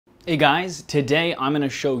Hey guys, today I'm going to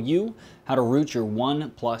show you how to root your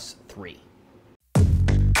OnePlus 3. So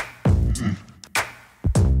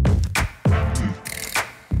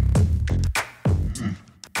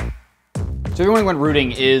if you're wondering what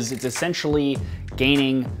rooting is, it's essentially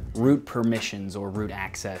gaining root permissions or root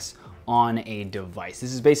access on a device.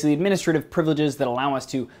 This is basically administrative privileges that allow us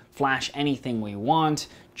to flash anything we want,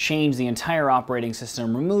 change the entire operating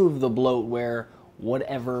system, remove the bloatware,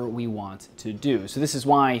 whatever we want to do. So this is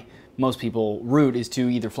why most people root, is to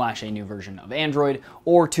either flash a new version of Android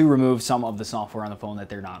or to remove some of the software on the phone that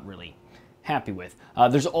they're not really happy with.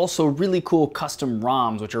 There's also really cool custom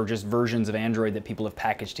ROMs, which are just versions of Android that people have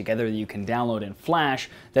packaged together that you can download and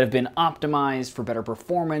flash, that have been optimized for better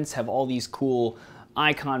performance, have all these cool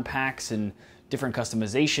icon packs and different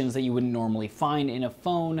customizations that you wouldn't normally find in a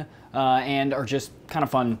phone, and are just kind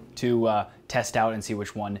of fun to test out and see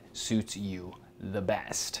which one suits you the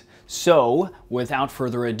best. So without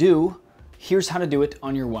further ado, here's how to do it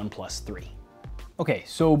on your OnePlus 3. Okay,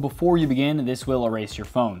 so before you begin, this will erase your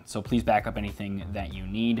phone, so please back up anything that you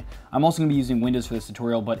need. I'm also going to be using Windows for this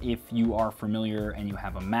tutorial, but if you are familiar and you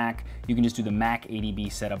have a Mac, you can just do the Mac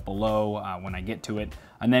ADB setup below when I get to it,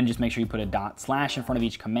 and then just make sure you put a / in front of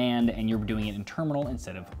each command, and you're doing it in terminal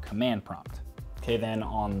instead of command prompt. Okay, then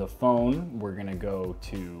on the phone, we're going to go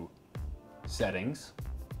to Settings,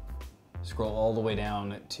 scroll all the way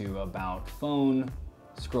down to About Phone,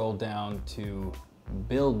 scroll down to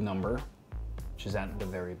Build Number, which is at the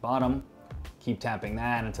very bottom. Keep tapping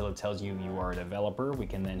that until it tells you you are a developer. We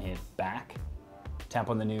can then hit back,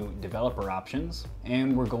 tap on the new developer options,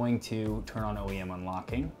 and we're going to turn on OEM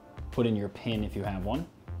unlocking, put in your PIN if you have one,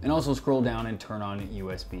 and also scroll down and turn on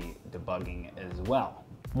USB debugging as well.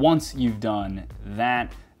 Once you've done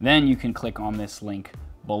that, then you can click on this link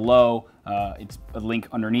below. It's a link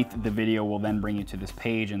underneath the video will then bring you to this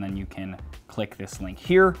page, and then you can click this link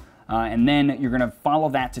here. And then you're gonna follow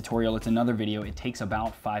that tutorial. It's another video. It takes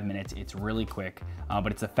about 5 minutes. It's really quick,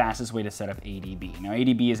 but it's the fastest way to set up ADB. Now,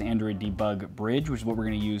 ADB is Android Debug Bridge, which is what we're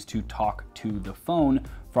gonna use to talk to the phone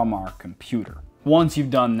from our computer. Once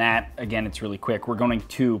you've done that, again, it's really quick. We're going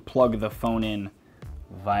to plug the phone in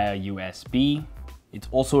via USB. It's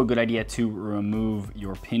also a good idea to remove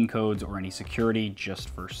your PIN codes or any security just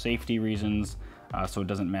for safety reasons, so it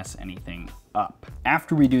doesn't mess anything up.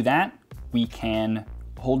 After we do that, we can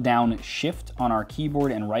hold down Shift on our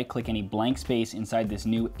keyboard and right-click any blank space inside this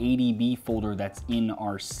new ADB folder that's in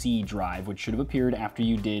our C drive, which should have appeared after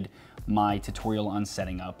you did my tutorial on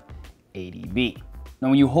setting up ADB. Now,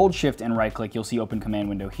 when you hold Shift and right-click, you'll see Open Command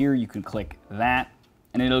Window here. You can click that,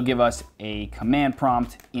 and it'll give us a command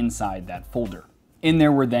prompt inside that folder. In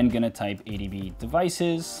there, we're then gonna type ADB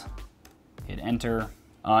devices, hit enter,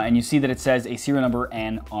 and you see that it says a serial number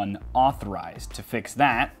and unauthorized. To fix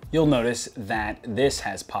that, you'll notice that this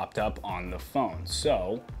has popped up on the phone.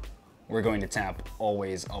 So we're going to tap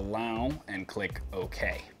always allow and click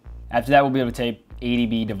OK. After that, we'll be able to type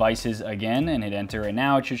ADB devices again and hit enter. And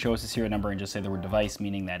now it should show us a serial number and just say the word device,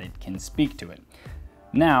 meaning that it can speak to it.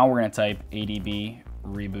 Now we're gonna type ADB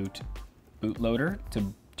reboot bootloader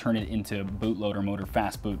to turn it into bootloader mode or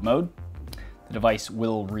fastboot mode. The device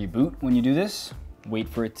will reboot when you do this. Wait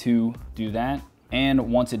for it to do that.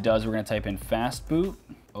 And once it does, we're gonna type in fastboot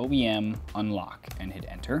OEM unlock and hit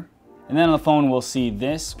enter. And then on the phone, we'll see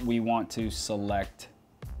this. We want to select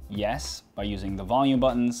yes by using the volume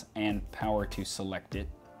buttons and power to select it.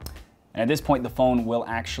 And at this point, the phone will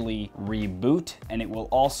actually reboot, and it will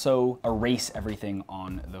also erase everything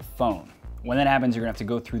on the phone. When that happens, you're gonna have to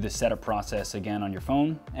go through the setup process again on your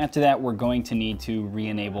phone. After that, we're going to need to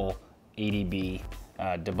re-enable ADB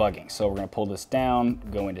debugging. So we're gonna pull this down,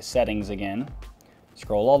 go into settings again,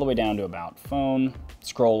 scroll all the way down to about phone,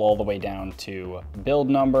 scroll all the way down to build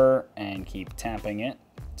number and keep tapping it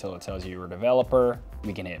until it tells you you're a developer.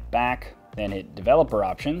 We can hit back, then hit developer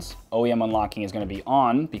options. OEM unlocking is gonna be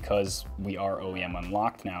on because we are OEM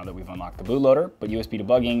unlocked now that we've unlocked the bootloader, but USB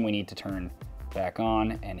debugging we need to turn back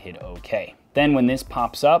on and hit OK. Then when this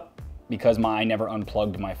pops up, because I never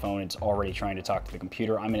unplugged my phone, it's already trying to talk to the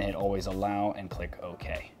computer, I'm gonna hit always allow and click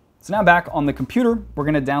OK. So now back on the computer, we're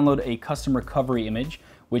gonna download a custom recovery image,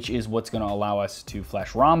 which is what's gonna allow us to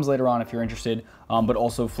flash ROMs later on if you're interested, but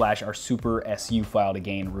also flash our super SU file to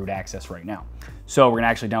gain root access right now. So we're gonna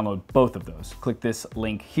actually download both of those. Click this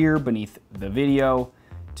link here beneath the video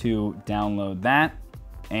to download that,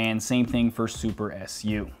 and same thing for super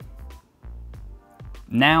SU.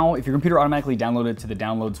 Now, if your computer automatically downloaded to the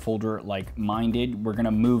downloads folder like mine did, we're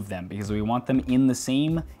gonna move them because we want them in the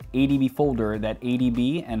same ADB folder that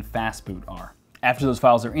ADB and fastboot are. After those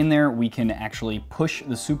files are in there, we can actually push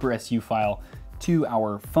the super SU file to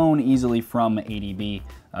our phone easily from ADB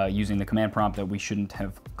using the command prompt that we shouldn't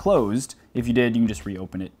have closed. If you did, you can just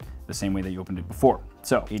reopen it the same way that you opened it before.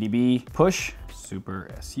 So adb push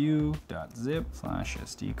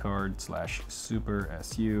supersu.zip/SD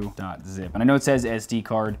card/supersu.zip. And I know it says SD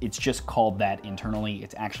card, it's just called that internally.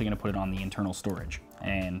 It's actually gonna put it on the internal storage.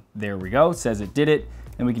 And there we go, it says it did it.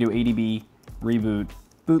 Then we can do adb reboot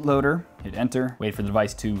bootloader, hit enter, wait for the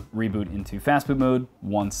device to reboot into fastboot mode.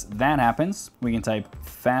 Once that happens, we can type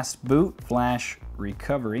fastboot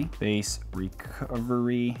 /recovery base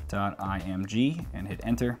recovery.img and hit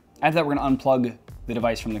enter. After that, we're gonna unplug the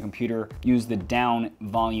device from the computer, use the down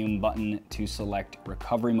volume button to select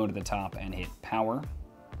recovery mode at the top and hit power.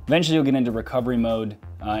 Eventually you'll get into recovery mode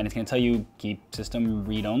and it's gonna tell you keep system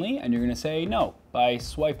read only, and you're gonna say no by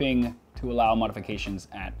swiping to allow modifications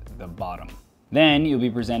at the bottom. Then you'll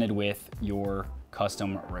be presented with your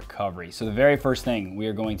custom recovery. So the very first thing we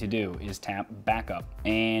are going to do is tap backup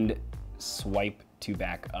and swipe to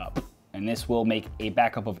back up. And this will make a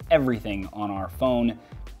backup of everything on our phone,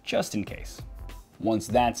 just in case. Once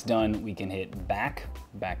that's done, we can hit back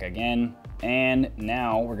again. And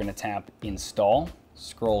now we're gonna tap install,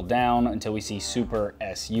 scroll down until we see Super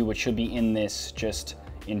SU, which should be in this just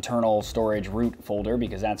internal storage root folder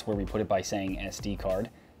because that's where we put it by saying SD card.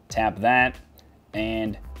 Tap that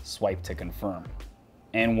and swipe to confirm.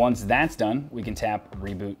 And once that's done, we can tap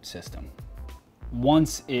reboot system.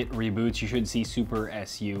 Once it reboots, you should see Super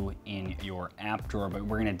SU in your app drawer, but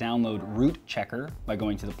we're gonna download Root Checker by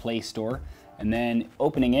going to the Play Store and then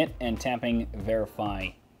opening it and tapping verify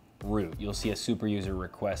root. You'll see a super user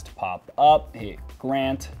request pop up, hit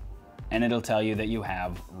grant, and it'll tell you that you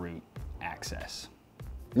have root access.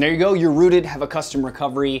 And there you go, you're rooted, have a custom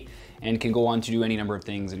recovery, and can go on to do any number of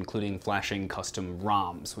things, including flashing custom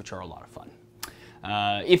ROMs, which are a lot of fun.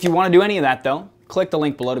 If you want to do any of that though, click the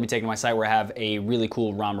link below to be taken to my site where I have a really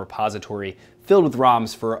cool ROM repository filled with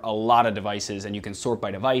ROMs for a lot of devices, and you can sort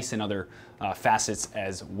by device and other facets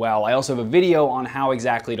as well. I also have a video on how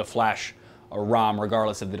exactly to flash a ROM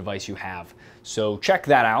regardless of the device you have. So check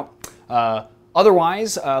that out.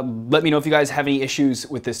 Otherwise, let me know if you guys have any issues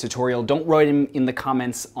with this tutorial. Don't write them in the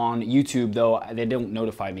comments on YouTube though, they don't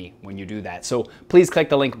notify me when you do that. So please click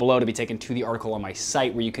the link below to be taken to the article on my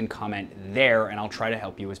site where you can comment there, and I'll try to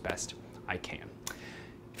help you as best I can.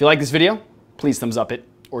 If you like this video, please thumbs up it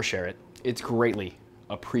or share it. It's greatly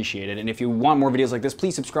appreciated. And if you want more videos like this,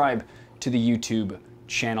 please subscribe to the YouTube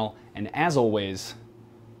channel. And as always,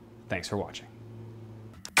 thanks for watching.